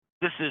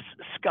This is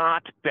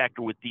Scott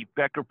Becker with the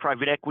Becker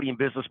Private Equity and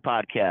Business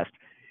Podcast.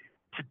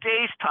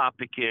 Today's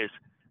topic is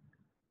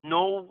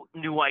no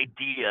new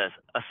ideas,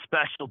 a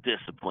special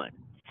discipline.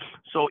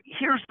 So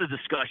here's the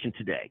discussion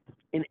today.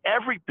 In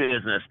every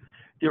business,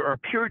 there are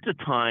periods of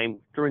time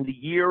during the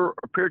year or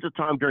periods of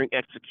time during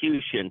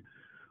execution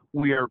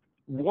where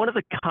one of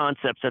the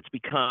concepts that's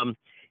become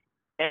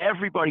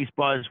everybody's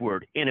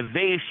buzzword,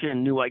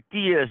 innovation, new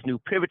ideas, new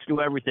pivots,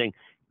 new everything,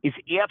 is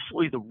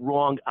absolutely the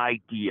wrong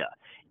idea.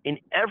 In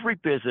every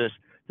business,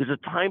 there's a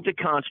time to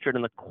concentrate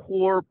on the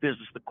core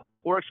business, the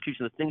core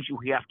execution, the things you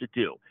have to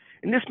do.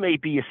 And this may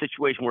be a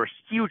situation where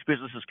huge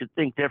businesses could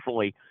think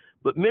differently,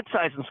 but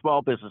mid-sized and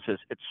small businesses,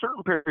 at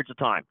certain periods of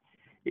time,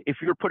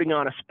 if you're putting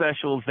on a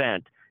special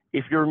event,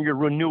 if you're in your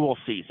renewal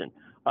season,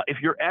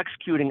 if you're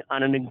executing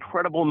on an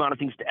incredible amount of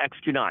things to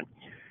execute on,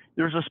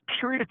 there's this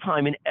period of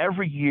time in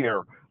every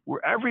year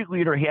where every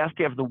leader has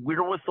to have the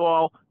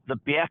wherewithal, the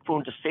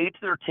backbone to say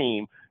to their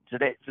team, to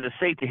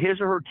say to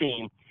his or her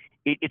team,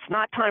 it's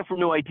not time for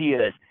new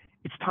ideas.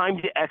 It's time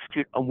to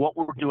execute on what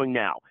we're doing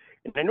now.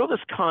 And I know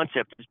this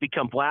concept has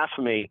become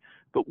blasphemy,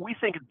 but we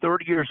think in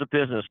 30 years of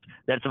business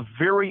that it's a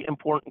very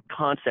important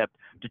concept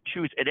to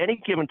choose at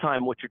any given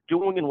time what you're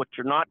doing and what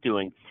you're not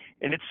doing.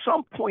 And at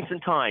some points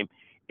in time,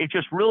 it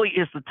just really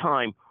is the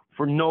time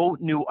for no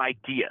new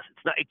ideas.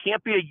 It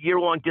can't be a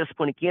year-long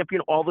discipline. It can't be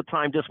an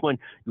all-the-time discipline.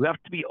 You have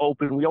to be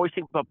open. We always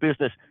think about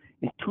business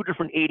in two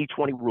different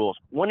 80-20 rules.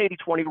 One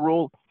 80-20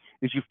 rule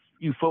is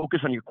you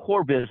focus on your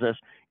core business,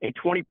 and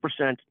 20%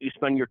 you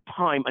spend your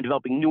time on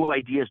developing new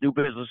ideas, new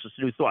businesses,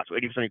 new thoughts. So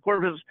 80% of your core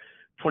business,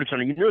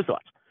 20% of your new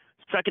thoughts.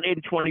 Second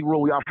 80-20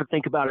 rule we often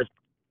think about is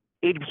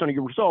 80% of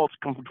your results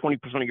come from 20%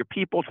 of your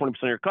people, 20% of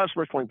your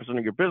customers, 20%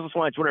 of your business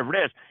lines, whatever it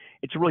is.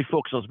 It's to really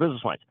focus on those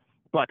business lines.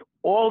 But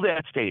all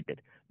that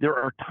stated, there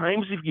are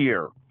times of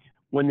year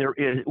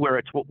where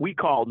it's what we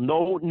call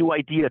no new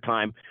idea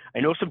time. I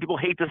know some people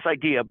hate this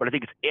idea, but I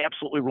think it's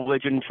absolutely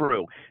religion and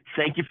true.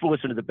 Thank you for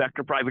listening to the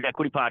Becker Private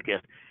Equity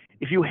Podcast.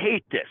 If you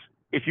hate this,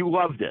 if you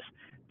love this,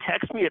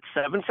 text me at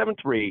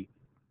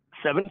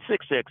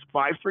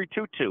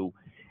 773-766-5322,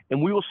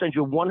 and we will send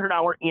you a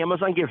 $100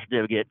 Amazon gift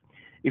certificate.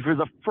 If you're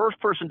the first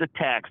person to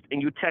text,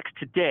 and you text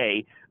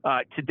today,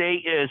 today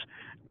is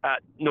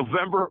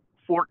November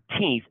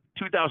 14th,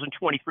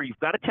 2023. You've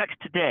got to text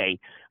today,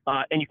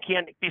 and you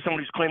can't be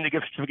someone who's claimed the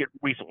gift certificate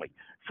recently.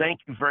 Thank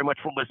you very much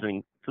for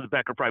listening to the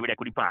Becker Private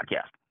Equity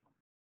Podcast.